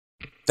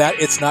that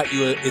 "it's not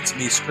you, it's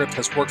me" script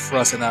has worked for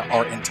us in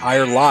our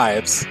entire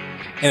lives.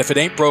 And if it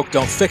ain't broke,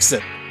 don't fix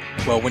it.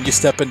 Well, when you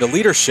step into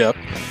leadership,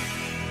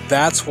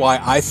 that's why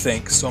I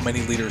think so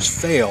many leaders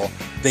fail.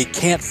 They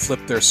can't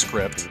flip their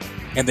script,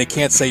 and they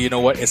can't say, you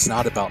know what, it's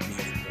not about me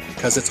anymore,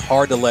 because it's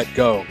hard to let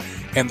go.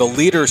 And the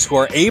leaders who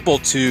are able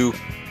to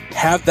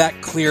have that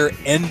clear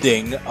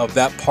ending of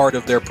that part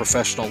of their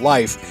professional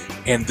life,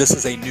 and this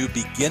is a new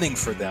beginning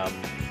for them,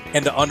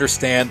 and to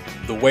understand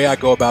the way I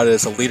go about it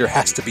as a leader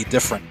has to be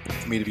different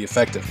for me to be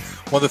effective.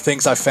 One of the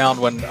things I found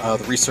when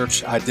the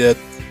research I did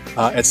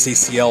at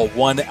CCL,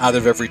 1 out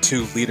of every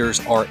 2 leaders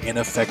are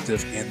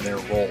ineffective in their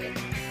role.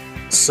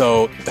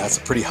 So that's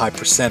a pretty high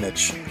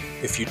percentage.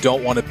 If you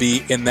don't want to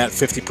be in that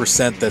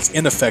 50% that's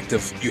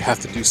ineffective, you have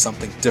to do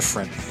something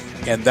different.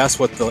 And that's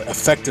what the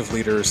effective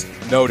leaders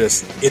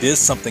notice. It is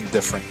something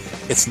different.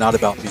 It's not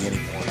about me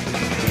anymore.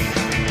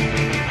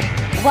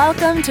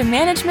 Welcome to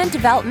Management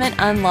Development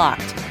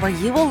Unlocked, where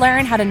you will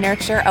learn how to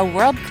nurture a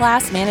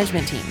world-class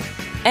management team.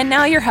 And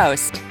now your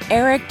host,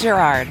 Eric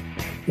Gerard.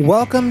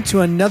 Welcome to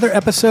another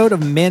episode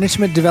of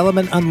Management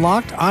Development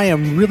Unlocked. I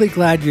am really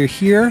glad you're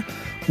here.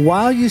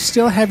 While you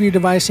still have your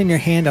device in your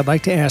hand, I'd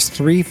like to ask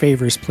 3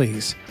 favors,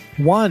 please.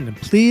 1,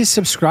 please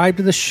subscribe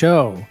to the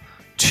show.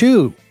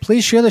 2,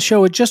 please share the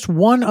show with just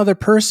one other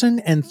person.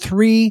 And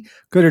 3,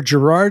 go to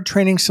Gerard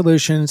Training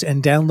Solutions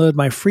and download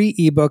my free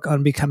ebook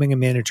on becoming a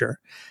manager.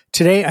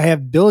 Today, I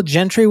have Bill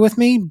Gentry with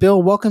me.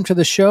 Bill, welcome to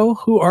the show.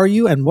 Who are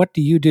you and what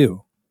do you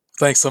do?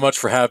 Thanks so much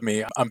for having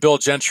me. I'm Bill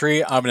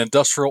Gentry. I'm an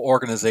industrial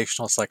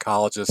organizational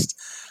psychologist.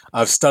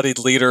 I've studied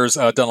leaders,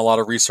 done a lot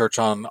of research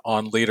on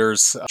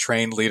leaders,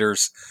 trained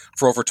leaders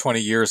for over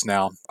 20 years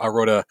now. I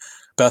wrote a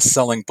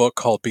best-selling book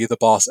called Be the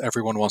Boss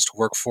Everyone Wants to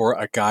Work For,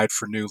 a guide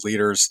for new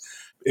leaders.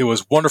 It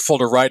was wonderful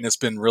to write, and it's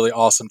been really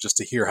awesome just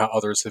to hear how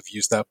others have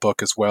used that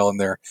book as well in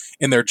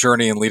their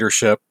journey in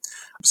leadership.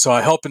 So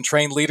I help and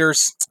train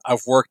leaders. I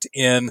worked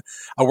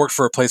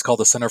for a place called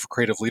the Center for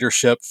Creative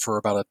Leadership for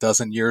about a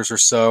dozen years or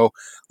so,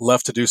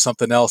 left to do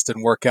something else,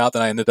 didn't work out.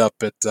 Then I ended up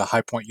at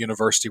High Point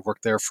University,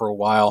 worked there for a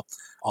while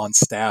on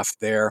staff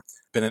there,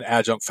 been an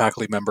adjunct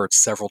faculty member at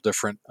several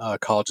different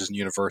colleges and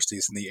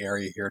universities in the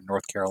area here in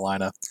North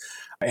Carolina.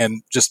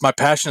 And just my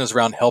passion is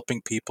around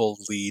helping people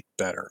lead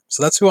better.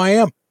 So that's who I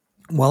am.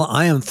 Well,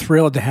 I am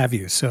thrilled to have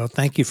you, so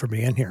thank you for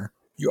being here.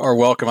 You are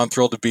welcome. I'm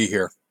thrilled to be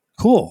here.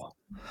 Cool.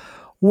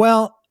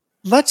 Well,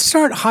 let's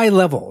start high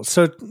level.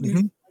 So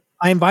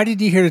I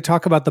invited you here to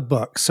talk about the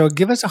book. So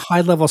give us a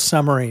high level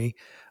summary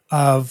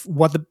of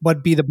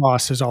what Be the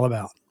Boss is all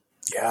about.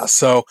 Yeah.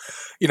 So,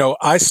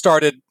 I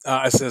started,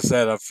 as I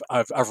said,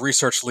 I've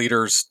researched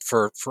leaders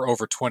for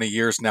over 20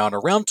 years now. And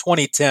around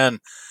 2010,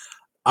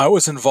 I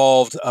was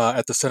involved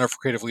at the Center for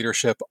Creative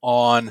Leadership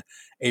on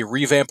a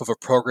revamp of a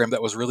program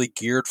that was really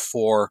geared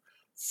for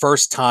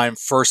first-time,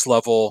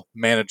 first-level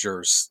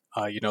managers,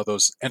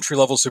 those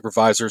entry-level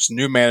supervisors,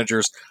 new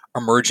managers,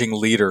 emerging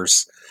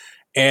leaders.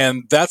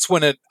 And that's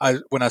when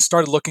I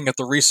started looking at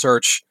the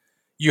research.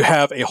 You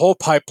have a whole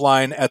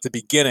pipeline at the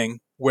beginning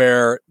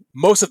where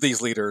most of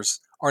these leaders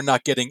are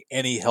not getting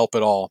any help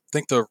at all. I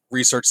think the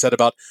research said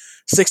about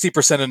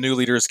 60% of new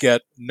leaders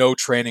get no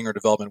training or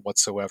development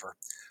whatsoever.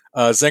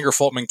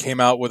 Zenger-Foltman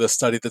came out with a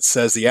study that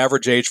says the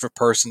average age of a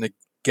person to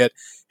get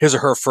his or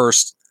her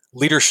first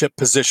leadership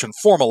position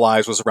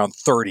formalized was around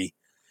 30.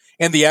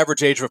 And the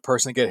average age of a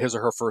person to get his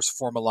or her first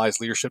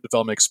formalized leadership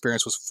development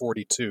experience was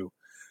 42.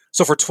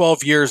 So for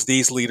 12 years,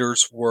 these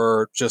leaders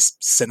were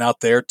just sent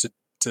out there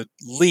to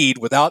lead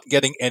without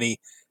getting any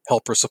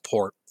help or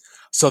support.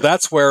 So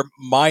that's where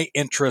my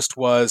interest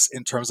was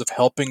in terms of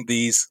helping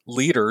these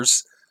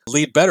leaders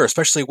lead better,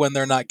 especially when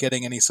they're not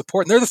getting any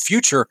support. And they're the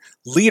future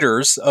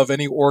leaders of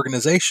any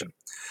organization.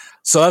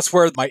 So that's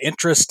where my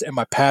interest and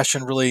my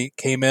passion really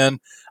came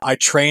in. I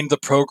trained the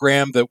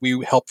program that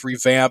we helped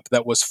revamp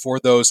that was for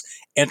those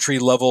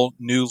entry-level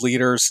new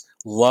leaders.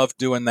 Loved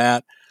doing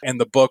that. And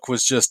the book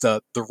was just,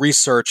 the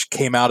research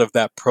came out of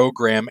that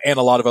program and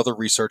a lot of other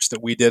research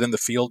that we did in the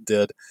field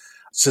did,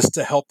 just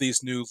to help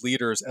these new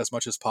leaders as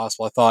much as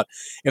possible. I thought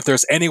if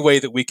there's any way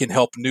that we can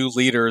help new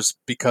leaders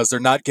because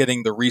they're not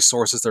getting the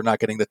resources, they're not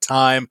getting the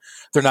time,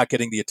 they're not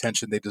getting the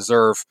attention they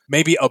deserve,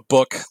 maybe a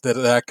book that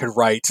I could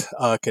write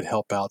could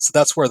help out. So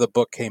that's where the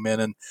book came in.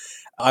 And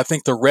I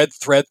think the red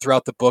thread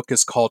throughout the book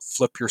is called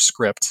Flip Your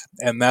Script.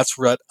 And that's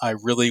what I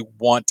really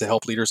want to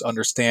help leaders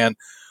understand.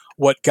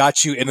 What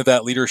got you into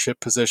that leadership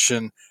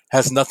position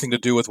has nothing to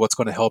do with what's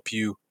going to help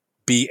you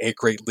be a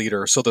great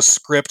leader. So the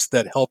script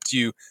that helped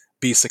you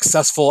be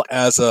successful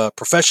as a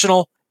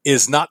professional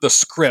is not the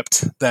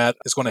script that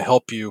is going to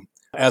help you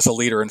as a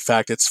leader. In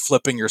fact, it's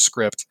flipping your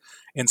script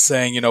and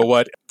saying, you know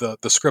what, the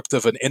script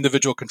of an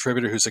individual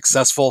contributor who's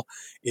successful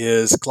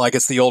is like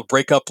it's the old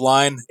breakup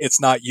line.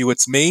 It's not you,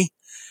 it's me.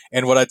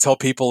 And what I tell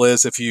people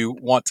is if you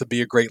want to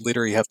be a great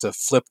leader, you have to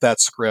flip that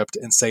script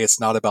and say it's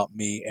not about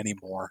me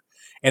anymore.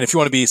 And if you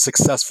want to be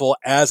successful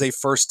as a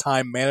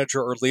first-time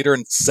manager or leader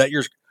and set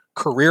your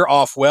career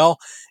off well,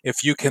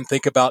 if you can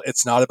think about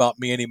it's not about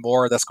me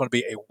anymore, that's going to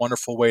be a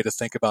wonderful way to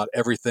think about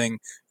everything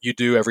you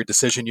do, every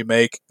decision you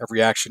make,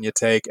 every action you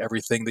take,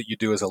 everything that you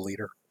do as a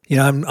leader.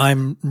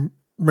 I'm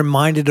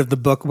reminded of the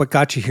book, What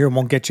Got You Here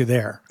Won't Get You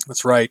There.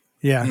 That's right.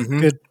 Yeah.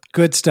 Mm-hmm.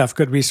 Good stuff.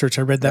 Good research.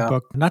 I read that Yeah.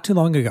 book not too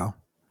long ago.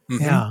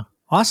 Mm-hmm. Yeah.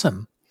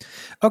 Awesome.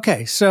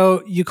 Okay.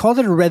 So you called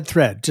it a red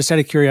thread. Just out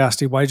of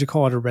curiosity, why did you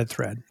call it a red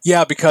thread?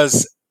 Yeah,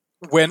 because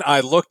when I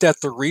looked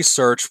at the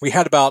research,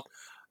 the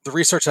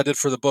research I did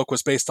for the book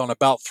was based on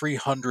about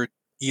 300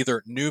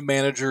 either new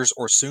managers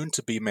or soon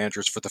to be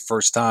managers for the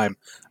first time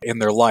in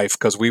their life,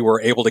 because we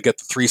were able to get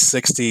the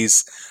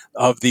 360s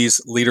of these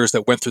leaders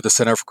that went through the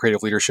Center for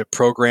Creative Leadership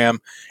program.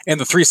 And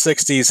the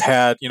 360s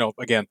had,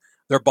 again,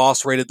 their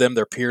boss rated them,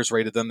 their peers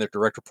rated them, their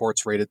direct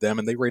reports rated them,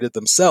 and they rated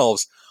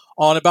themselves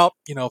on about,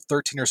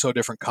 13 or so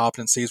different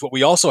competencies. What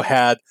we also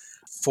had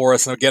for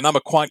us, and again, I'm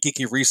a quant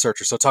geeky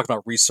researcher, so talking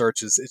about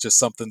research is just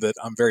something that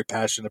I'm very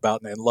passionate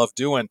about and love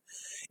doing,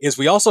 is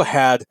we also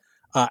had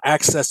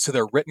access to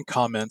their written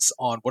comments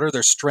on what are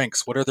their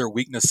strengths, what are their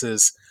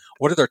weaknesses,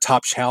 what are their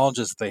top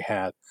challenges that they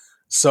had.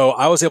 So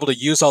I was able to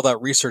use all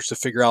that research to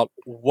figure out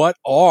what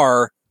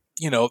are,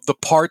 the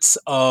parts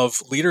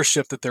of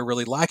leadership that they're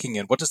really lacking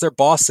in. What does their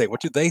boss say?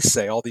 What do they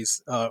say? All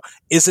these,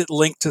 is it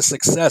linked to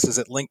success? Is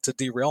it linked to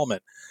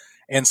derailment?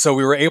 And so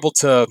we were able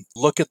to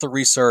look at the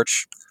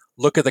research,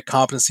 look at the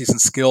competencies and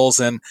skills,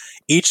 and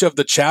each of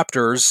the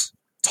chapters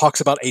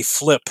talks about a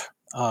flip.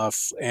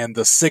 And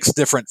the 6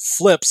 different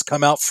flips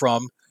come out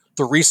from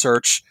the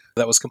research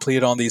that was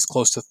completed on these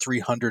close to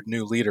 300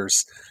 new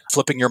leaders.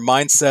 Flipping your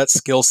mindset,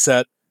 skill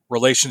set,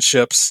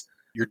 relationships,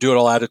 your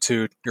do-it-all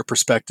attitude, your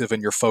perspective,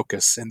 and your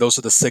focus. And those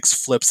are the 6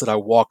 flips that I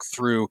walk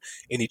through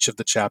in each of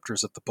the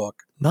chapters of the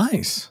book.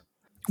 Nice.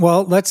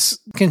 Well, let's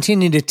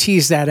continue to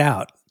tease that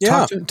out.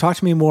 Yeah. Talk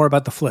to me more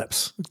about the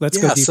flips. Let's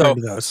go deeper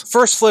into those.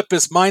 First flip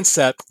is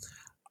mindset.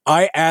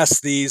 I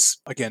asked these,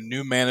 again,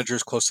 new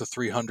managers, close to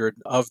 300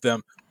 of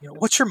them,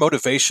 what's your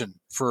motivation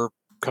for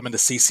coming to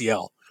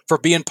CCL, for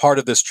being part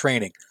of this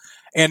training?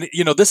 And,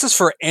 this is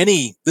for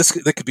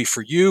that could be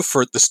for you,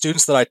 for the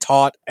students that I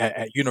taught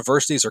at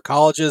universities or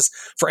colleges,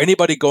 for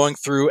anybody going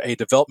through a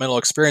developmental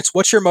experience.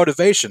 What's your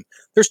motivation?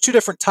 There's 2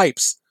 different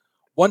types.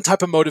 One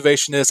type of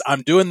motivation is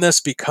I'm doing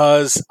this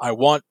because I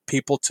want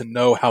people to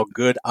know how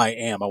good I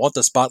am. I want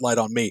the spotlight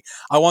on me.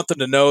 I want them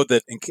to know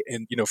that,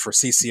 for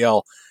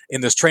CCL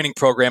in this training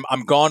program,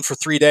 I'm gone for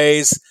 3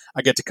 days.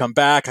 I get to come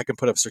back. I can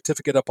put a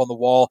certificate up on the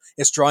wall.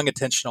 It's drawing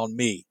attention on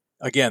me.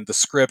 Again, the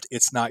script,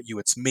 it's not you,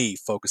 it's me,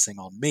 focusing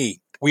on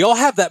me. We all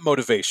have that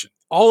motivation.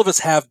 All of us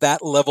have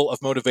that level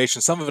of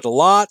motivation. Some of it a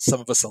lot,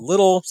 some of us a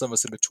little, some of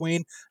us in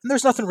between. And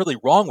there's nothing really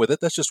wrong with it.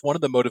 That's just one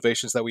of the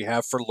motivations that we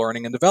have for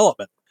learning and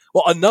development.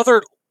 Well,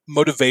 another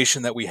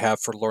motivation that we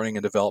have for learning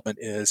and development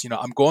is,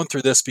 I'm going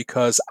through this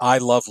because I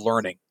love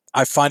learning.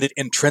 I find it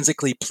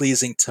intrinsically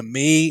pleasing to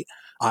me.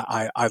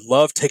 I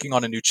love taking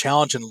on a new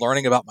challenge and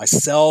learning about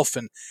myself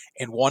and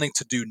wanting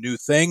to do new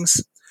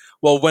things.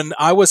 Well, when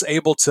I was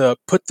able to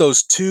put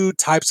those 2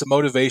 types of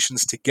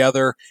motivations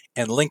together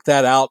and link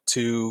that out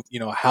to,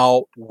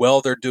 how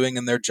well they're doing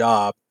in their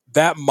job,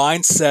 that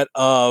mindset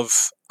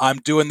of I'm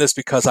doing this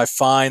because I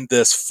find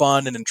this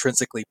fun and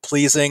intrinsically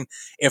pleasing,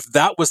 if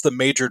that was the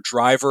major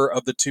driver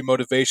of the 2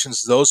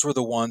 motivations, those were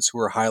the ones who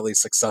were highly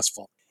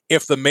successful.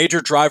 If the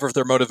major driver of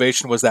their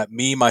motivation was that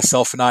me,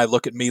 myself, and I,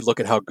 look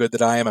at how good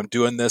that I am, I'm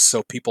doing this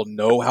so people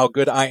know how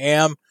good I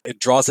am, it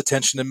draws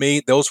attention to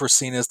me, those were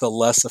seen as the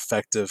less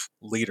effective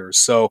leaders.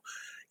 So,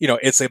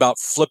 it's about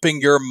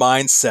flipping your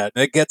mindset.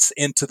 And it gets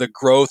into the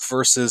growth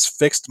versus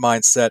fixed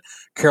mindset.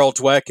 Carol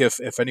Dweck,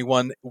 if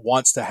anyone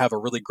wants to have a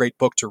really great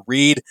book to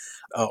read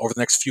over the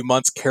next few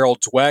months, Carol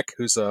Dweck,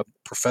 who's a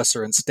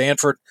professor in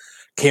Stanford,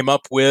 came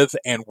up with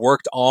and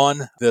worked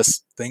on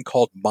this thing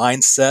called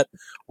mindset,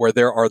 where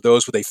there are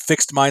those with a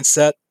fixed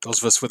mindset.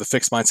 Those of us with a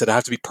fixed mindset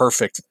have to be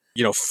perfect.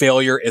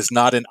 Failure is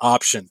not an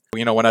option.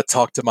 When I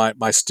talk to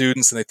my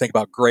students and they think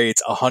about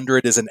grades,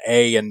 100 is an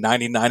A and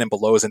 99 and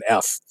below is an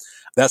F.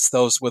 That's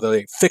those with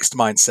a fixed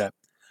mindset.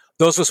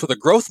 Those of us with a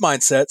growth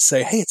mindset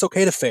say, hey, it's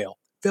okay to fail.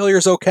 Failure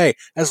is okay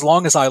as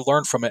long as I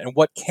learn from it. And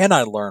what can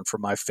I learn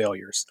from my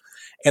failures?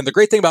 And the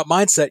great thing about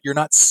mindset, you're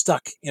not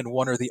stuck in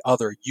one or the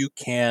other. You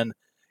can,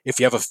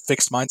 if you have a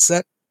fixed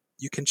mindset,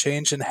 you can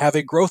change and have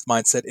a growth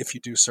mindset if you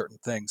do certain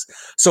things.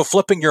 So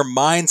flipping your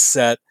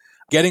mindset,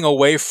 getting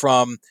away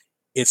from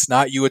it's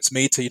not you, it's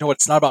me, to,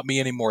 it's not about me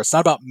anymore. It's not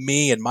about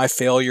me and my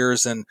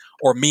failures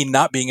or me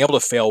not being able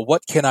to fail.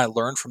 What can I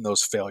learn from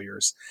those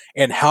failures?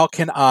 And how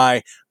can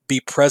I be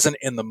present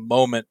in the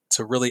moment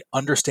to really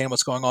understand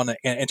what's going on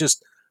and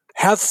just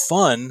have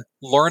fun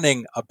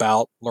learning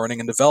about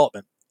learning and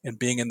development and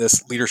being in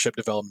this leadership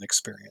development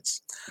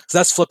experience? So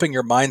that's flipping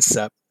your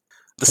mindset.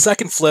 The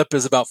second flip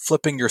is about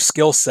flipping your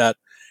skill set.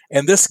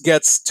 And this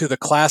gets to the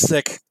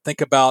classic,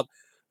 think about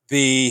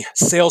the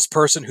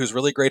salesperson who's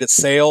really great at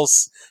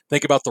sales.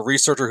 Think about the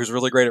researcher who's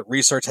really great at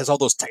research, has all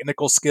those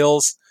technical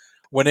skills.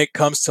 When it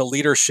comes to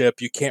leadership,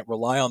 you can't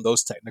rely on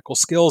those technical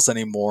skills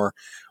anymore.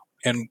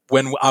 And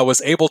when I was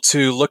able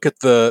to look at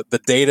the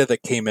data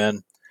that came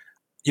in,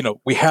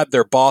 we had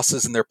their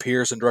bosses and their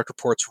peers and direct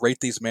reports rate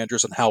these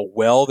managers on how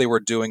well they were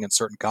doing in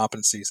certain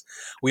competencies.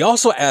 We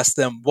also asked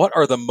them, what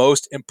are the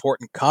most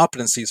important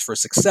competencies for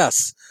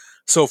success?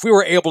 So if we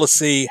were able to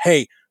see,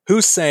 hey,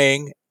 who's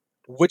saying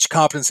which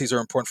competencies are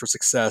important for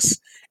success,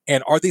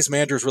 and are these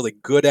managers really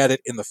good at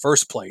it in the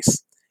first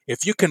place?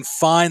 If you can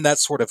find that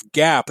sort of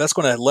gap, that's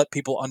going to let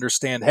people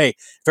understand, hey,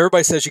 if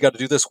everybody says you got to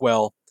do this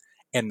well,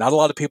 and not a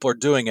lot of people are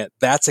doing it,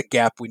 that's a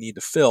gap we need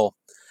to fill.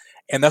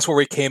 And that's where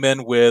we came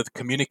in with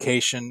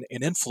communication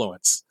and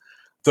influence.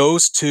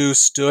 Those two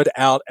stood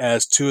out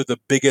as two of the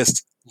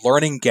biggest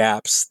learning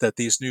gaps that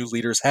these new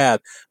leaders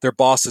had. Their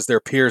bosses,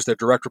 their peers, their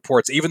direct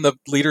reports, even the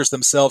leaders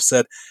themselves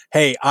said,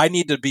 hey, I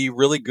need to be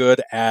really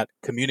good at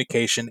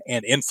communication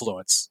and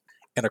influence.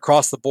 And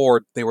across the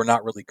board, they were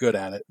not really good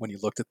at it when you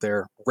looked at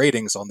their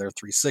ratings on their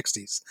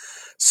 360s.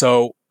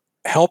 So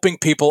helping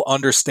people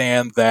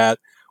understand that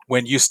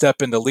when you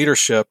step into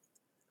leadership,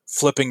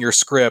 flipping your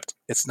script,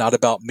 it's not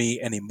about me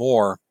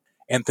anymore,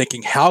 and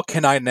thinking, how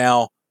can I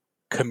now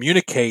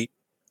communicate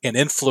and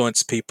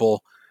influence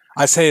people?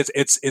 I say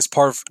it's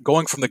part of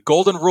going from the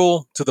golden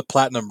rule to the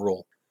platinum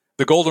rule.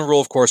 The golden rule,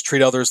 of course,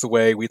 treat others the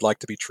way we'd like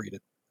to be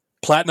treated.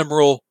 Platinum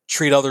rule,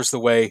 treat others the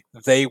way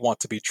they want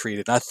to be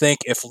treated. And I think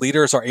if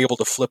leaders are able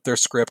to flip their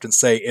script and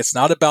say, it's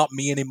not about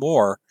me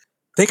anymore,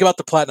 think about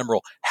the platinum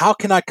rule. How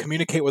can I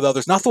communicate with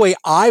others, not the way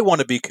I want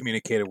to be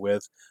communicated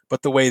with,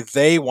 but the way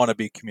they want to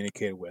be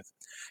communicated with?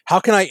 How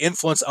can I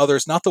influence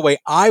others, not the way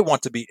I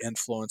want to be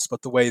influenced,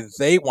 but the way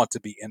they want to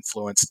be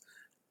influenced?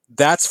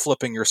 That's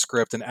flipping your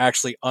script and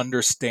actually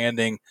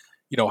understanding,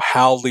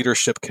 how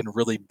leadership can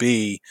really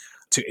be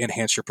to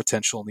enhance your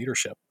potential in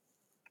leadership.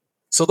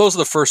 So those are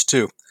the first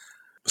two.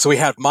 So we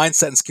have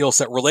mindset and skill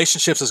set.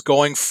 Relationships is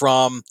going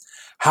from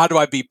how do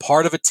I be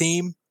part of a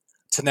team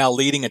to now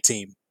leading a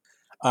team.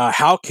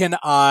 How can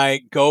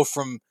I go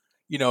from,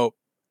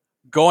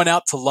 going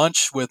out to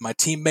lunch with my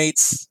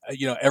teammates,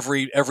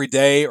 every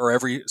day or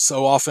every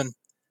so often,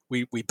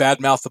 we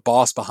badmouth the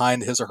boss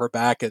behind his or her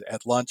back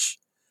at lunch.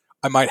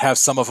 I might have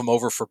some of them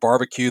over for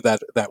barbecue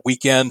that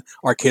weekend.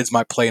 Our kids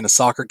might play in a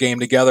soccer game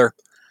together.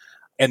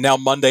 And now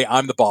Monday,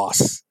 I'm the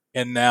boss.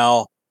 And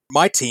now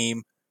my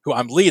team, who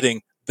I'm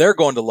leading, they're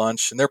going to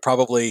lunch and they're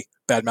probably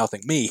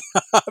badmouthing me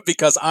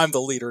because I'm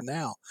the leader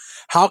now.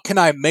 How can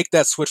I make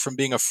that switch from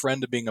being a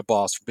friend to being a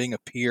boss, from being a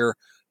peer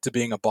to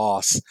being a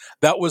boss?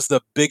 That was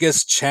the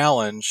biggest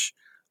challenge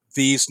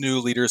these new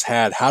leaders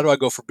had. How do I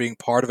go from being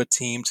part of a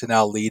team to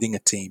now leading a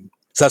team?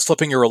 So that's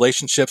flipping your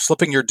relationships,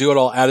 flipping your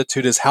do-it-all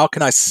attitude is how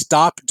can I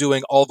stop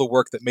doing all the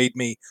work that made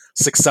me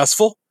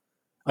successful?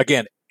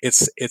 Again,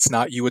 it's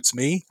not you, it's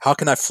me. How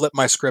can I flip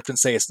my script and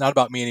say it's not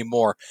about me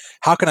anymore?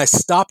 How can I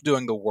stop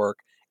doing the work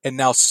and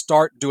now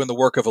start doing the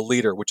work of a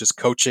leader, which is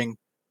coaching,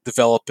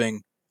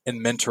 developing,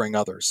 and mentoring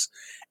others?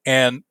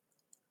 And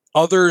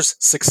others'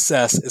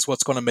 success is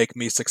what's going to make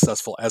me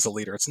successful as a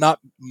leader. It's not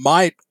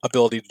my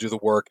ability to do the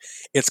work.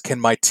 It's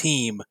can my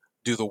team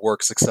do the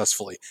work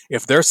successfully?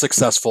 If they're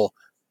successful,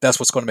 that's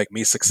what's going to make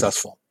me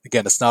successful.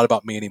 Again, it's not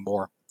about me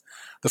anymore.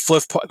 The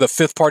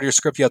fifth part of your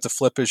script you have to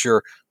flip is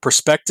your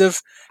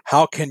perspective.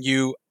 How can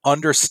you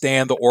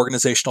understand the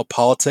organizational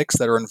politics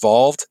that are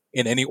involved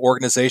in any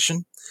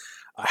organization?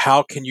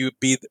 How can you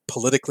be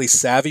politically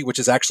savvy, which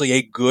is actually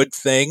a good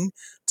thing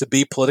to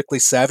be politically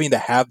savvy and to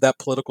have that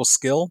political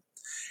skill?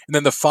 And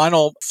then the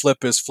final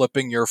flip is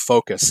flipping your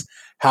focus.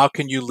 How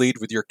can you lead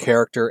with your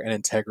character and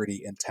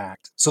integrity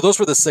intact? So those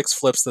were the 6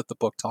 flips that the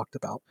book talked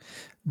about.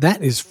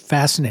 That is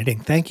fascinating.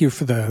 Thank you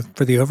for the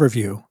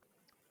overview.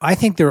 I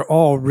think they're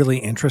all really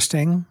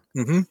interesting.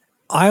 Mm-hmm.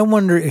 I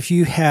wonder if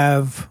you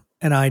have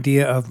an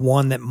idea of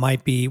one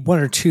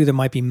or two that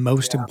might be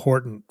most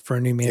important for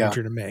a new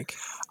manager to make.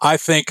 I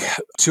think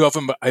 2 of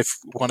them, I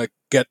want to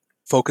get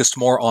focused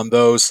more on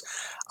those.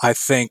 I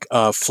think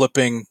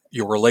flipping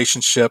your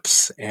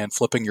relationships and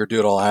flipping your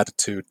do-it-all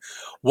attitude.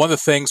 One of the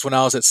things when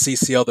I was at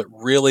CCL that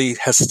really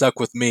has stuck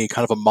with me,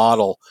 kind of a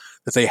model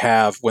that they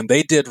have, when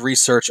they did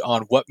research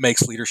on what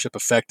makes leadership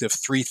effective,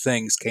 3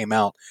 things came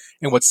out.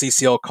 And what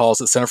CCL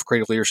calls it, Center for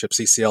Creative Leadership,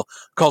 CCL,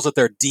 calls it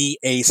their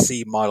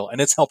DAC model.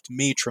 And it's helped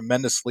me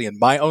tremendously in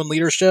my own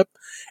leadership,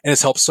 and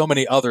it's helped so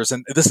many others.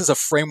 And this is a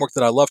framework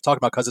that I love talking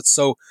about because it's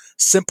so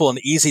simple and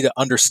easy to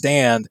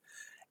understand.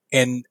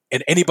 And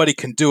anybody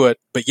can do it,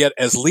 but yet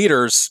as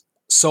leaders,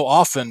 so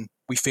often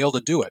we fail to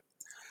do it.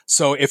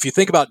 So if you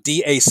think about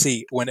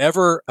DAC,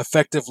 whenever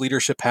effective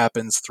leadership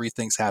happens, 3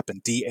 things happen.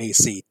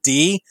 DAC.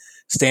 D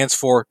stands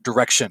for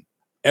direction.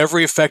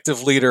 Every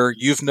effective leader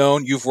you've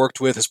known, you've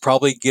worked with, has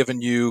probably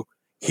given you,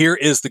 here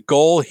is the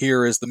goal,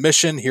 here is the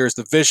mission, here's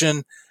the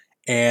vision,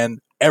 and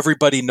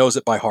everybody knows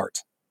it by heart.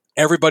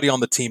 Everybody on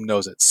the team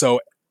knows it.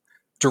 So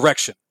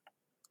direction,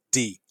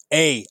 D.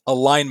 A,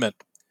 alignment.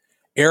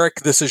 Eric,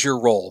 this is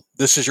your role.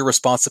 This is your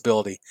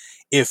responsibility.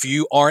 If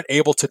you aren't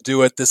able to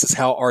do it, this is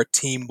how our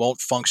team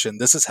won't function.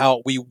 This is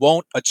how we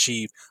won't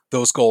achieve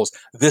those goals.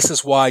 This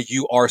is why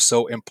you are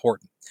so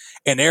important.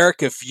 And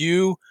Eric, if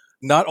you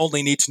not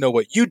only need to know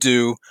what you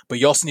do, but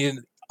you also need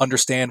to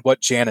understand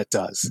what Janet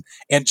does.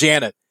 And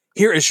Janet,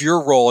 here is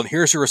your role and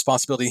here's your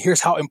responsibility.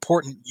 Here's how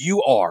important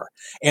you are.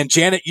 And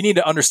Janet, you need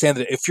to understand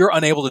that if you're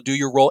unable to do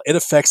your role, it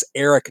affects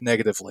Eric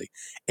negatively.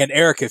 And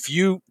Eric, if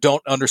you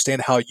don't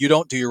understand how you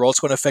don't do your role, it's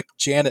going to affect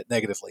Janet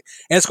negatively.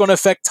 And it's going to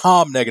affect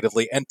Tom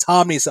negatively. And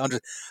Tom needs to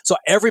understand. So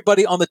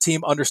everybody on the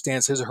team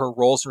understands his or her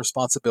roles and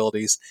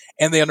responsibilities,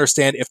 and they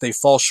understand if they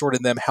fall short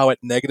in them, how it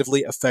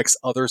negatively affects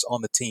others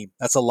on the team.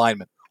 That's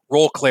alignment.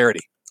 Role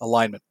clarity,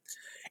 alignment.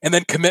 And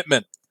then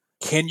commitment.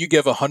 Can you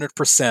give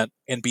 100%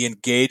 and be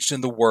engaged in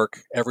the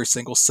work every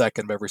single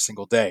second of every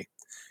single day?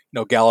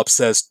 Gallup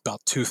says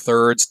about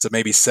 2/3 to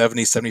maybe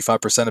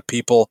 75% of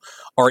people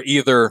are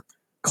either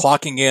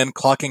clocking in,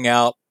 clocking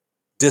out,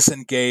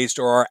 disengaged,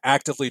 or are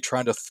actively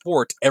trying to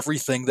thwart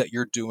everything that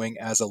you're doing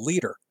as a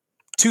leader.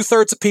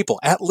 2/3 of people,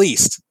 at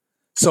least.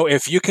 So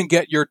if you can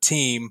get your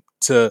team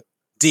to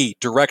D,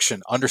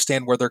 direction,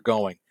 understand where they're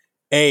going,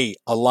 A,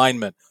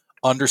 alignment,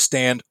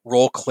 understand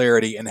role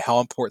clarity and how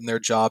important their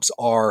jobs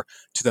are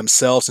to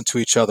themselves and to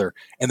each other.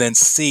 And then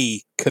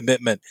C,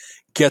 commitment.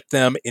 Get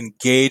them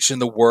engaged in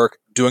the work,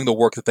 doing the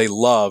work that they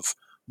love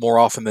more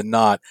often than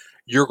not.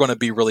 You're going to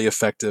be really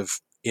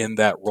effective in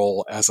that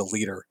role as a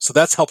leader. So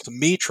that's helped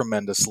me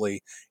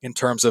tremendously in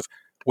terms of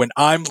when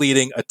I'm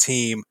leading a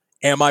team,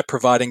 am I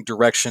providing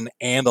direction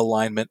and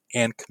alignment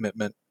and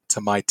commitment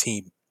to my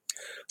team?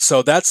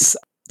 So that's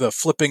the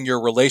flipping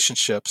your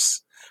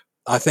relationships.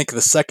 I think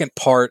the second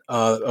part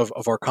of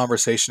our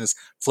conversation is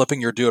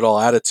flipping your do-it-all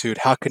attitude.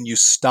 How can you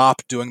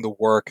stop doing the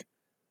work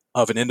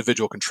of an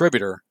individual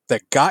contributor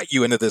that got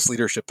you into this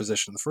leadership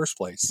position in the first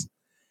place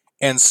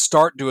and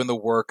start doing the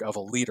work of a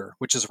leader,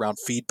 which is around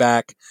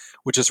feedback,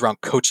 which is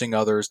around coaching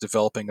others,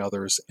 developing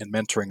others, and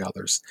mentoring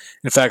others.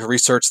 In fact,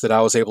 research that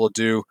I was able to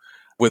do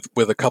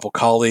with a couple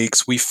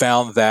colleagues, we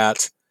found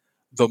that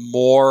the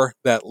more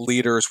that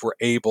leaders were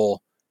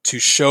able to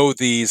show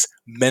these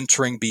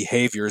mentoring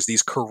behaviors,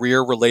 these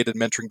career-related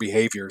mentoring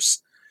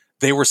behaviors,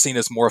 they were seen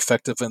as more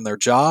effective in their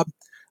job.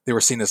 They were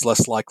seen as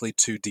less likely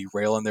to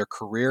derail in their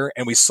career.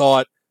 And we saw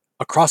it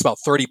across about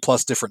 30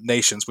 plus different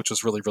nations, which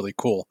was really, really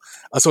cool.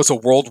 So it's a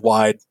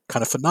worldwide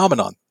kind of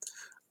phenomenon.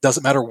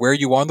 Doesn't matter where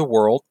you are in the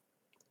world,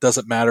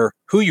 doesn't matter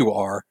who you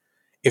are.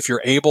 If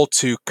you're able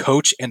to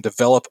coach and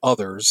develop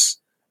others,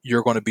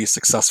 you're going to be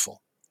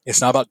successful. It's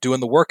not about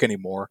doing the work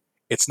anymore.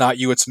 It's not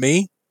you, it's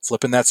me.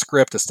 Flipping that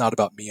script, it's not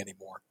about me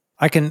anymore.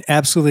 I can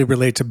absolutely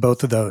relate to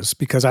both of those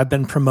because I've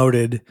been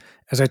promoted,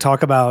 as I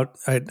talk about,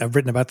 I've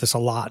written about this a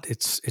lot.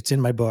 It's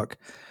in my book.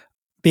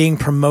 Being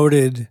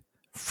promoted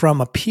from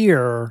a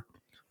peer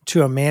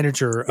to a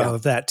manager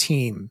of that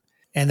team.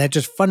 And that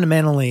just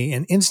fundamentally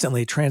and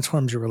instantly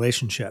transforms your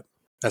relationship.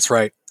 That's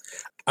right.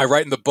 I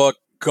write in the book,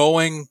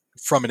 going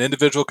from an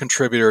individual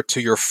contributor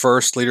to your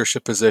first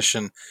leadership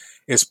position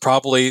is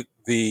probably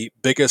the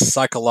biggest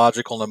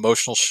psychological and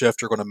emotional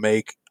shift you're going to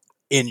make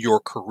in your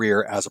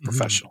career as a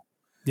professional.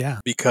 Yeah.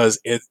 Because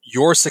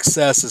your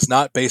success is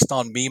not based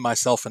on me,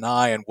 myself, and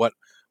I, and what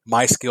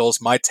my skills,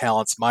 my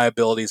talents, my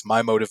abilities,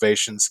 my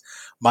motivations.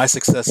 My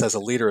success as a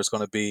leader is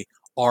going to be,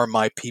 are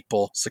my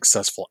people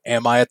successful?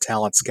 Am I a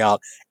talent scout?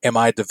 Am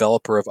I a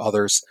developer of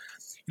others?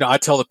 I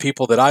tell the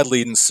people that I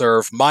lead and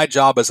serve, my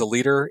job as a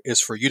leader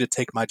is for you to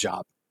take my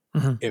job.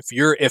 Mm-hmm.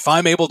 If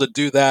I'm able to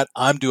do that,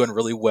 I'm doing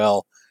really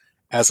well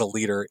as a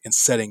leader in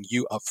setting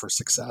you up for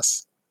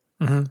success.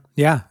 Mm-hmm.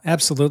 Yeah,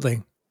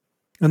 absolutely.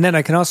 And then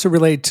I can also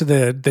relate to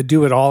the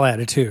do-it-all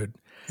attitude.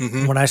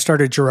 Mm-hmm. When I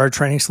started Gerard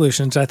Training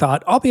Solutions, I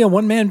thought, I'll be a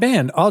one-man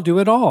band. I'll do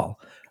it all.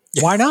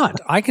 Why not?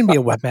 I can be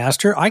a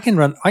webmaster. I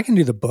can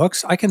do the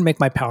books. I can make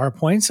my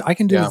PowerPoints. I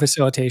can do the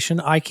facilitation.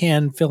 I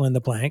can fill in the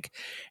blank.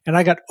 And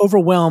I got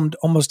overwhelmed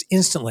almost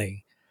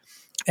instantly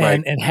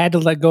and had to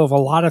let go of a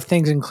lot of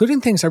things,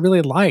 including things I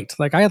really liked.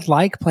 Like I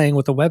like playing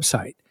with the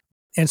website.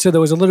 And so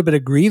there was a little bit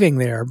of grieving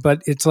there,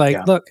 but it's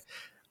like, look,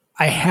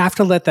 I have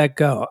to let that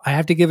go. I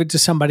have to give it to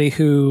somebody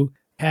who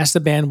has the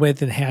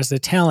bandwidth and has the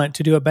talent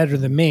to do it better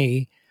than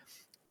me.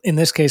 In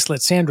this case,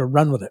 let Sandra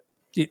run with it.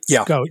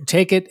 Go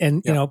take it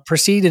and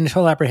proceed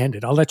until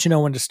apprehended. I'll let you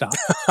know when to stop.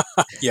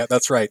 Yeah,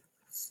 that's right.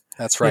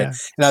 That's right.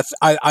 Yeah. And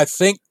I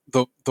think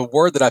the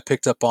word that I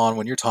picked up on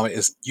when you're talking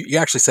is you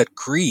actually said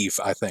grieve,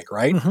 I think,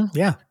 right? Mm-hmm.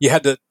 Yeah. You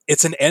had to,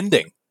 it's an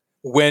ending.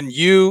 When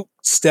you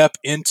step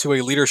into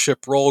a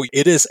leadership role,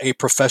 it is a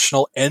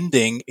professional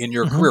ending in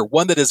your career,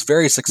 one that is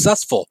very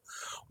successful,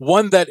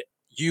 one that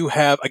you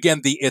have,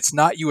 again, the it's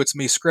not you, it's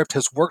me script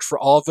has worked for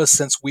all of us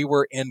since we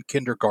were in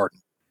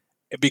kindergarten.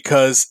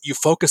 Because you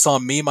focus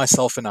on me,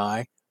 myself, and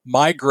I.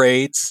 My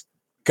grades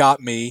got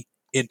me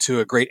into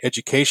a great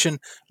education,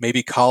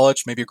 maybe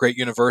college, maybe a great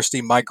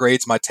university. My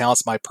grades, my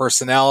talents, my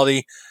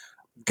personality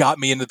got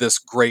me into this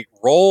great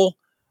role.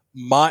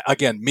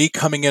 Me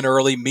coming in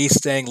early, me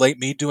staying late,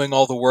 me doing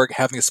all the work,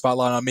 having a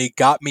spotlight on me,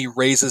 got me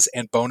raises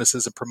and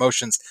bonuses and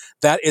promotions.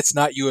 That it's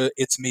not you,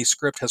 it's me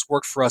script has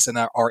worked for us in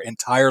our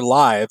entire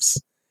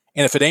lives.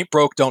 And if it ain't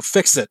broke, don't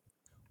fix it.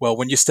 Well,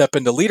 when you step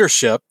into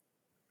leadership,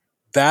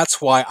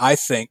 that's why I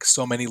think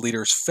so many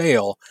leaders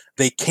fail.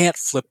 They can't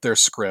flip their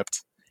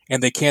script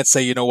and they can't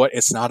say, you know what,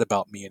 it's not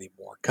about me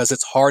anymore because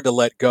it's hard to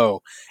let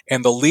go.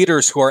 And the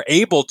leaders who are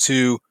able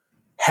to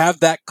have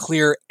that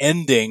clear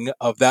ending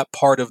of that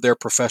part of their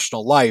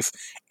professional life.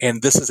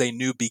 And this is a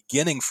new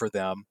beginning for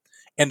them.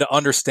 And to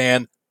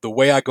understand the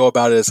way I go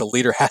about it as a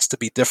leader has to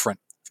be different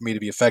for me to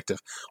be effective.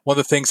 One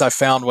of the things I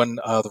found when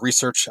the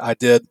research I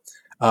did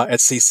at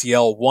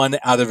CCL, 1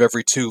 out of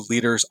every 2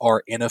 leaders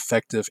are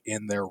ineffective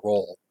in their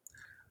role.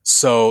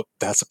 So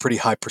that's a pretty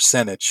high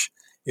percentage.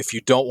 If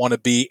you don't want to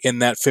be in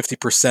that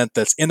 50%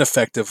 that's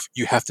ineffective,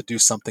 you have to do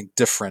something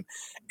different.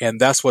 And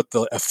that's what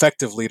the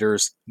effective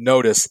leaders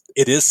notice.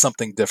 It is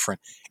something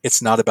different.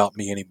 It's not about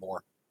me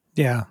anymore.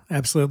 Yeah,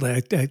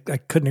 absolutely. I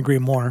couldn't agree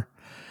more.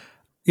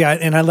 Yeah,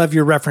 and I love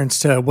your reference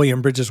to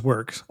William Bridges'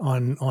 work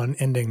on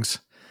endings.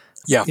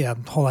 Yeah. Yeah,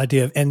 the whole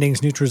idea of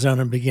endings, neutral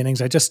zone, and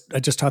beginnings. I just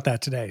taught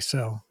that today.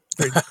 So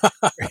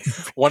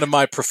One of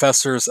my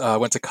professors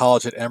went to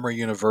college at Emory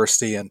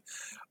University, and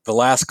the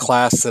last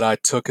class that I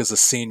took as a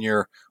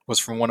senior was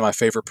from one of my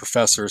favorite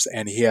professors,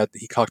 and he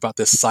talked about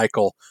this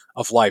cycle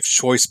of life: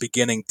 choice,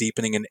 beginning,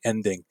 deepening, and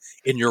ending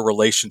in your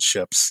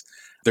relationships.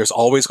 There's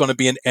always going to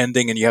be an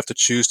ending, and you have to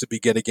choose to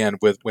begin again.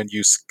 When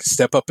you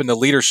step up into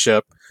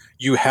leadership,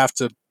 you have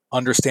to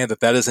understand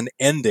that is an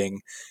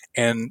ending,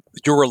 and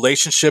your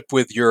relationship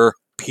with your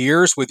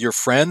peers, with your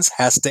friends,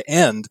 has to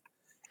end.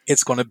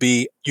 It's going to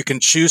be, you can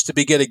choose to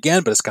begin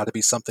again, but it's got to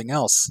be something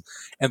else.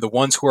 And the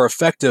ones who are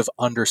effective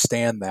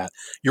understand that.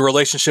 Your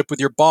relationship with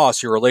your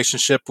boss, your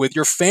relationship with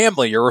your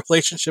family, your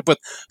relationship with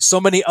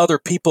so many other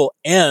people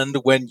end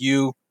when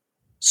you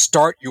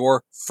start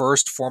your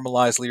first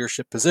formalized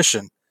leadership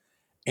position.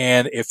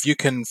 And if you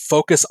can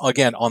focus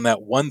again on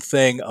that one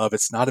thing of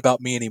it's not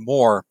about me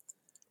anymore,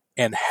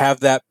 and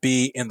have that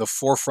be in the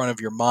forefront of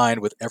your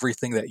mind with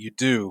everything that you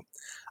do,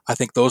 I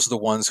think those are the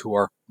ones who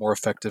are more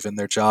effective in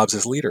their jobs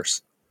as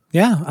leaders.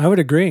 yeah, I would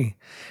agree.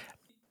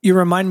 You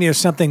remind me of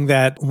something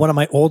that one of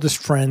my oldest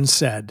friends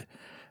said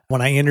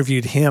when I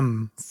interviewed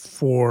him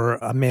for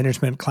a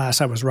management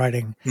class I was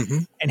writing. Mm-hmm.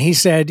 And he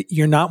said,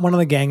 "You're not one of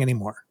the gang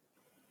anymore.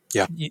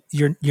 Yeah.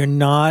 You're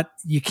not,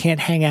 you can't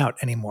hang out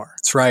anymore."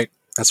 That's right.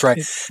 That's right.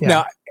 Yeah.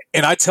 Now,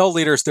 and I tell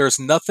leaders, there's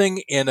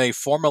nothing in a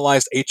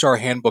formalized HR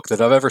handbook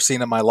that I've ever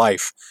seen in my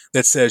life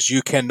that says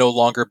you can no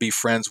longer be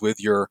friends with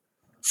your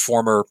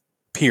former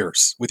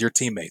peers, with your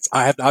teammates.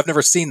 I've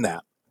never seen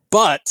that.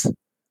 But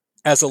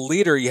as a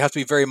leader, you have to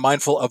be very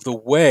mindful of the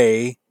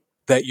way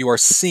that you are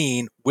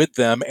seen with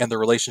them and the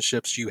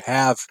relationships you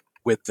have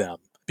with them.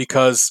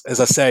 Because, as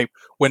I say,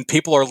 when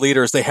people are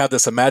leaders, they have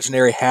this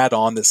imaginary hat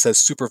on that says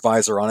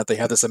supervisor on it. They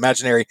have this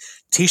imaginary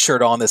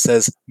T-shirt on that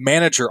says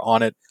manager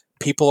on it.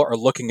 People are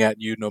looking at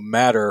you no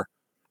matter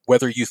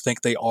whether you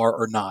think they are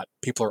or not.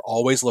 People are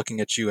always looking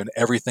at you and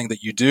everything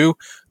that you do,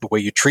 the way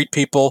you treat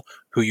people,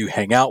 who you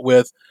hang out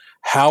with.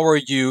 How are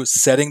you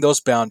setting those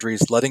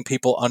boundaries, letting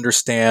people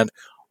understand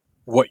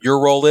what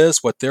your role is,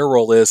 what their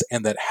role is,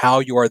 and that how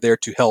you are there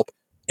to help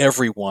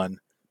everyone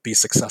be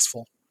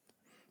successful?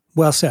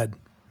 Well said.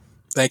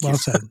 Thank you. Well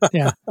said.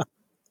 Yeah.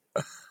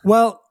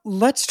 Well,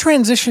 let's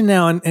transition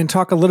now and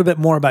talk a little bit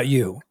more about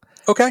you.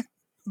 Okay.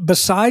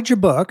 Besides your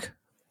book,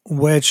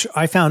 which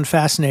I found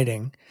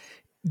fascinating,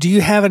 do you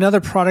have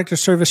another product or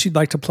service you'd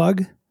like to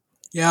plug?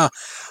 Yeah.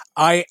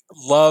 I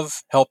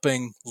love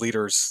helping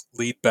leaders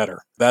lead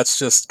better. That's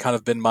just kind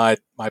of been my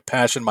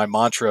passion, my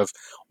mantra of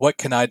what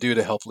can I do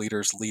to help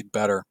leaders lead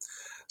better?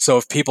 So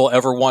if people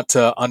ever want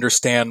to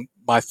understand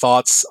my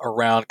thoughts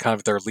around kind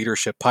of their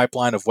leadership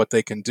pipeline of what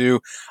they can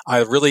do, I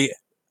really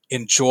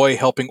enjoy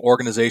helping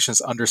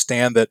organizations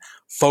understand that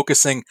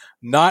focusing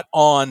not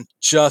on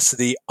just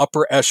the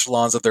upper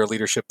echelons of their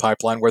leadership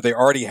pipeline where they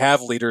already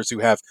have leaders who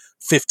have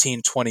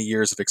 15, 20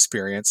 years of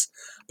experience,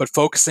 but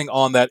focusing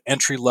on that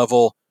entry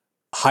level,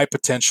 high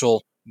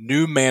potential,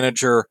 new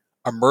manager,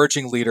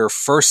 emerging leader,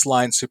 first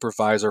line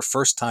supervisor,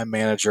 first time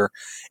manager.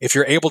 If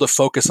you're able to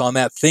focus on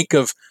that, think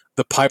of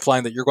the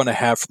pipeline that you're going to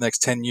have for the next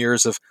 10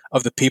 years of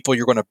the people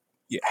you're going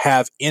to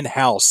have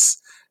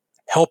in-house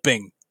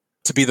helping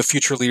to be the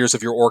future leaders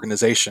of your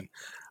organization.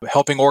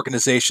 Helping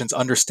organizations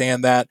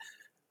understand that,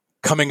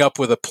 coming up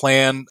with a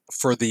plan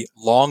for the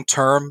long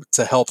term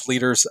to help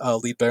leaders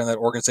lead better in that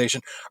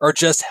organization, or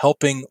just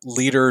helping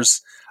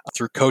leaders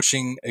through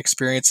coaching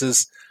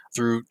experiences,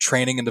 through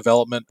training and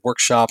development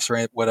workshops,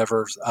 or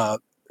whatever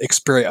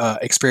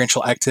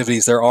experiential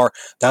activities there are.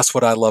 That's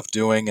what I love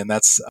doing, and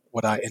that's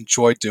what I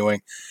enjoy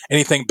doing.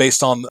 Anything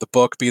based on the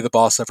book, Be the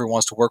Boss Everyone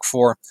Wants to Work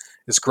For,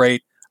 is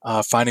great.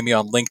 Finding me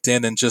on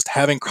LinkedIn and just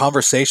having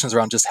conversations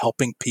around just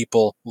helping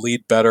people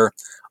lead better,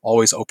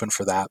 always open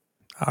for that.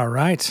 All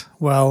right.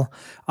 Well,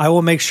 I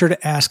will make sure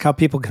to ask how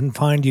people can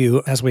find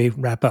you as we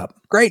wrap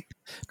up. Great.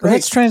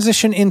 Let's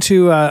transition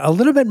into a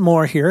little bit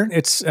more here.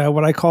 It's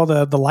what I call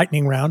the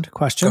lightning round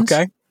questions.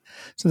 Okay.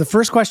 So the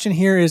first question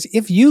here is,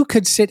 if you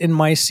could sit in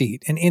my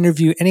seat and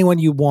interview anyone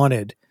you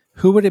wanted,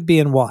 who would it be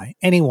and why?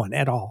 Anyone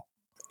at all?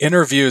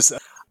 Interviews.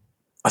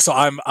 So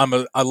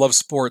I love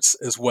sports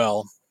as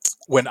well.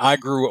 When I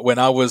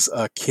was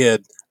a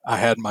kid, I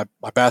had my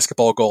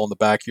basketball goal in the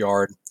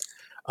backyard.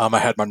 I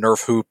had my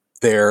Nerf hoop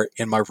there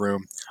in my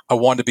room. I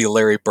wanted to be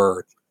Larry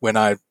Bird.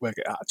 I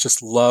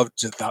just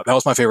loved that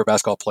was my favorite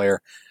basketball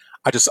player.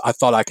 I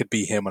thought I could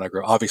be him when I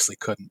grew up. Obviously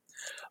couldn't.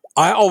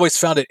 I always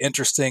found it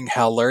interesting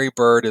how Larry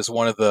Bird is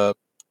one of the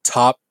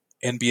top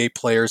NBA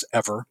players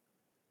ever,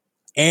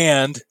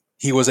 and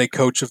he was a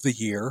coach of the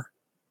year,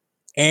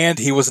 and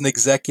he was an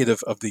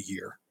executive of the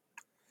year.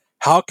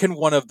 How can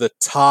one of the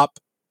top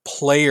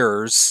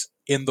players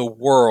in the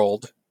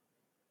world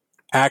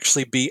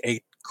actually be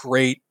a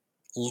great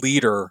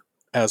leader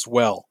as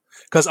well?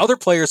 Because other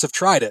players have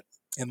tried it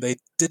and they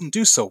didn't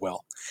do so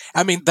well.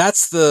 I mean,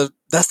 that's the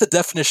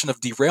definition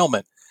of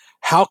derailment.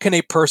 How can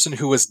a person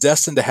who was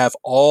destined to have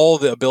all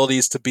the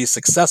abilities to be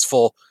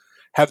successful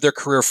have their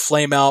career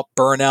flame out,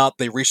 burn out,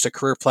 they reached a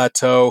career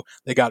plateau,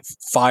 they got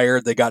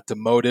fired, they got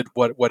demoted,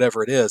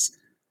 whatever it is?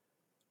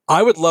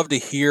 I would love to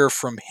hear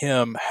from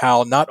him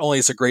how not only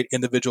is a great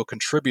individual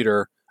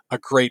contributor, a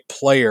great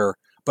player,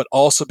 but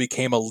also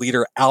became a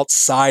leader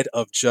outside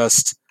of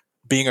just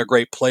being a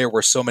great player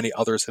where so many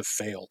others have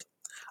failed.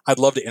 I'd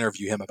love to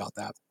interview him about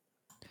that.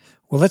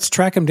 Well, let's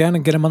track him down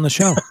and get him on the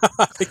show.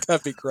 I think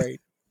that'd be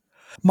great.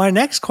 My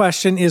next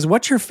question is,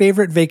 what's your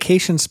favorite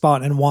vacation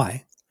spot and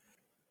why?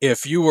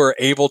 If you were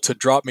able to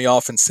drop me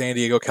off in San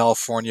Diego,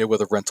 California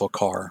with a rental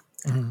car,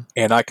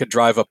 and I could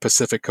drive up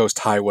Pacific Coast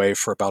Highway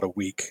for about a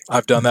week.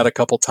 I've done that a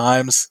couple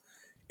times.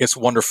 It's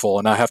wonderful.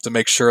 And I have to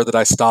make sure that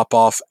I stop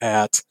off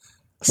at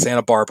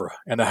Santa Barbara,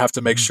 and I have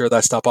to make sure that I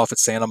stop off at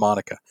Santa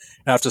Monica.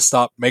 And I have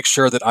to make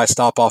sure that I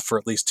stop off for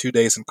at least 2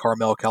 days in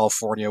Carmel,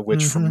 California,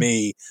 which for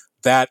me,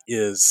 that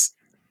is,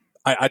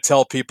 I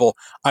tell people,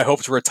 I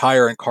hope to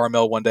retire in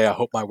Carmel one day. I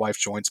hope my wife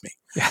joins me.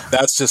 Yeah.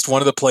 That's just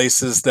one of the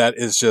places that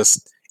is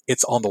just,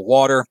 it's on the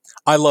water.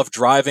 I love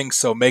driving,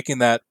 so making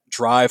that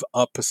drive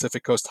up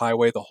Pacific Coast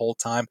Highway the whole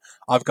time.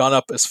 I've gone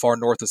up as far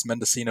north as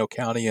Mendocino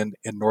County in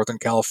Northern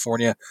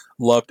California.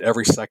 Loved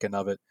every second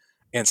of it.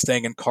 And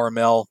staying in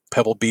Carmel,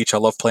 Pebble Beach, I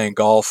love playing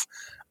golf.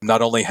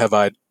 Not only have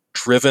I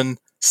driven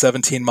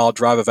 17-mile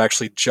drive, I've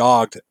actually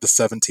jogged the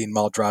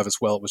 17-mile drive as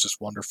well. It was just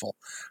wonderful.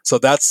 So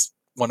that's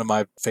one of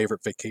my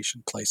favorite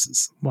vacation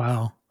places.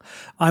 Wow.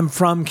 I'm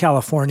from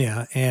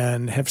California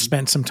and have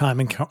spent some time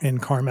in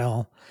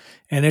Carmel,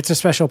 and it's a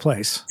special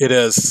place. It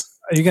is.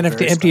 You're going to have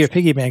to empty your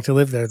piggy bank to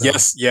live there, though.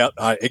 Yes, yeah,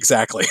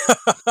 exactly.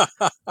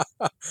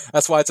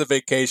 That's why it's a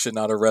vacation,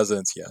 not a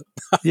residence yet.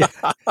 Yeah.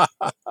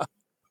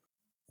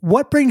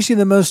 What brings you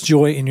the most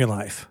joy in your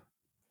life?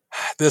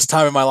 This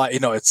time in my life,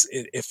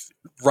 if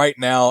right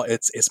now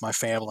it's my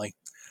family.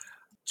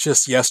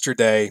 Just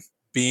yesterday,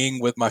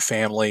 being with my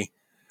family,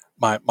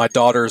 my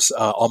daughter's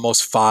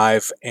almost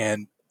 5,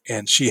 and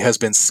she has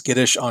been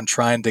skittish on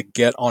trying to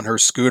get on her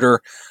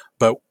scooter,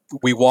 but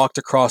we walked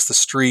across the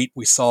street.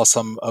 We saw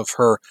some of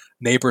her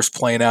neighbors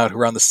playing out who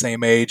are around the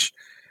same age.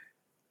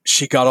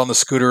 She got on the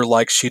scooter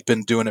like she'd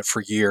been doing it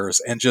for years,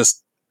 and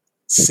just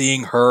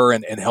seeing her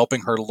and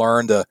helping her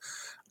learn to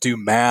do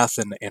math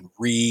and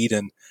read.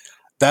 And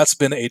that's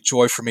been a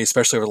joy for me,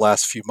 especially over the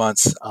last few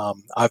months.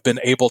 I've been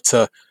able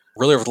to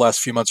really over the last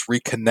few months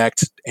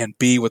reconnect and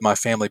be with my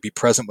family, be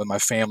present with my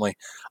family.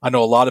 I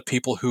know a lot of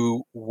people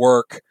who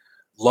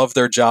love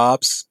their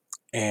jobs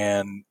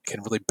and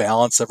can really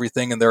balance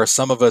everything. And there are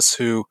some of us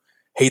who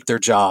hate their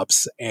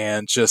jobs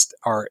and just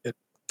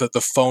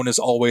the phone is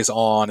always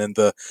on and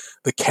the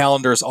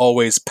calendar is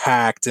always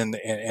packed and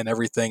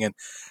everything. And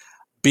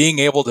being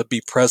able to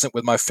be present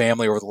with my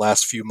family over the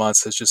last few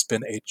months has just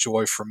been a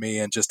joy for me,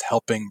 and just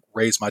helping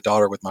raise my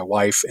daughter with my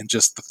wife and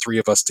just the three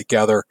of us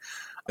together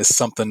is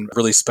something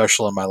really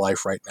special in my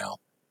life right now.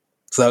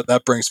 So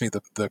that brings me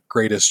the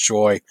greatest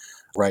joy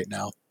right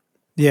now.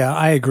 Yeah,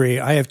 I agree.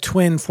 I have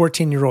twin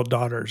 14-year-old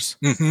daughters,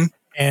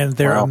 and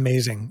they're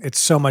amazing. It's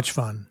so much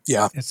fun.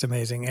 Yeah. It's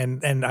amazing.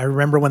 And I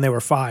remember when they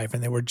were 5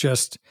 and they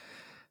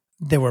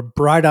were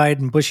bright-eyed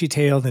and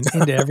bushy-tailed and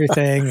into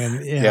everything.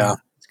 And yeah,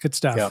 it's good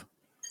stuff. Yeah.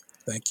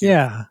 Thank you.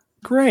 Yeah,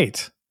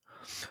 great.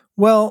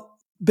 Well,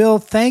 Bill,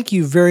 thank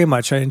you very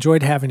much. I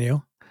enjoyed having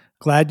you.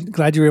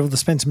 Glad you were able to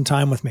spend some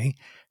time with me.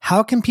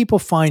 How can people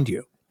find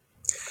you?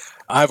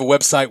 I have a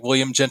website,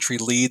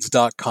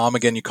 williamgentryleads.com.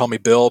 Again, you call me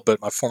Bill,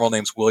 but my formal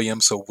name's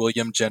William, so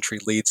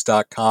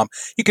williamgentryleads.com.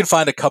 You can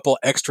find a couple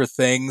extra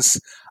things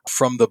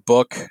from the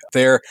book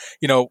there.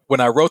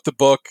 When I wrote the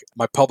book,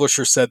 my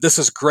publisher said, "This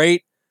is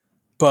great,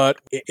 but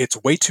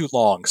it's way too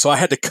long." So I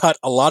had to cut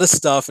a lot of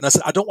stuff. And I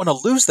said, I don't want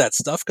to lose that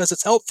stuff because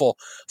it's helpful.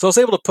 So I was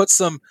able to put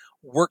some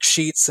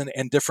worksheets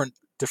and different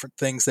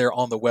things there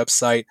on the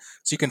website.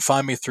 So you can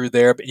find me through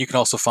there, but you can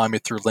also find me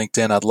through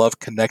LinkedIn. I love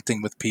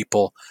connecting with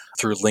people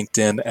through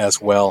LinkedIn as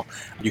well.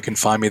 You can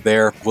find me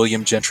there,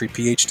 William Gentry,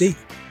 PhD.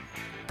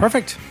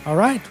 Perfect. All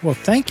right. Well,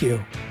 thank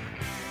you.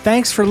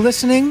 Thanks for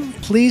listening.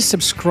 Please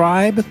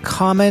subscribe,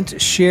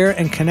 comment, share,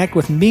 and connect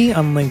with me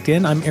on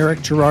LinkedIn. I'm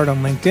Eric Girard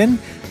on LinkedIn.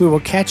 We will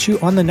catch you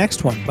on the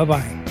next one.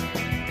 Bye-bye.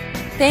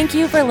 Thank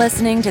you for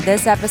listening to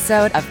this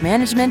episode of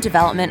Management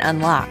Development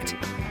Unlocked.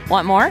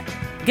 Want more?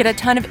 Get a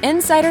ton of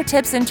insider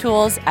tips and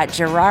tools at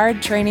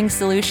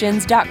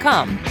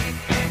GirardTrainingsolutions.com.